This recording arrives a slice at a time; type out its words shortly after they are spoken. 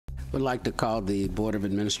Would like to call the Board of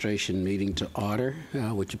Administration meeting to order.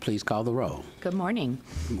 Would you please call the roll? Good morning.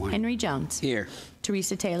 Good morning. Henry Jones. Here.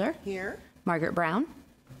 Teresa Taylor. Here. Margaret Brown.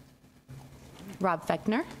 Rob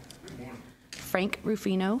Fechner. Frank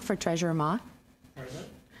Rufino for Treasurer Ma. Present.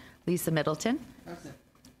 Lisa Middleton. Present.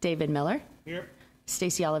 David Miller. Here.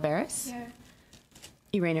 Stacey Olivares. Here.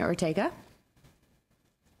 Irena Ortega.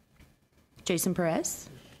 Jason Perez.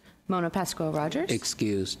 Mona Pascual Rogers.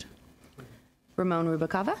 Excused. Ramon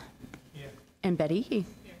Rubacava. Here. And Betty He.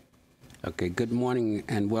 Okay, good morning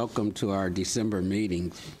and welcome to our December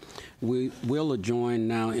meeting. We will adjourn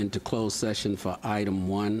now into closed session for item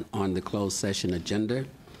 1 on the closed session agenda.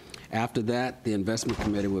 After that, the investment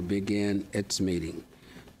committee will begin its meeting.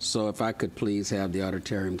 So if I could please have the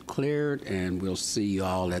auditorium cleared, and we'll see you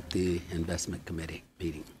all at the investment committee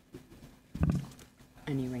meeting.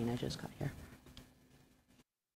 And Irena just got here.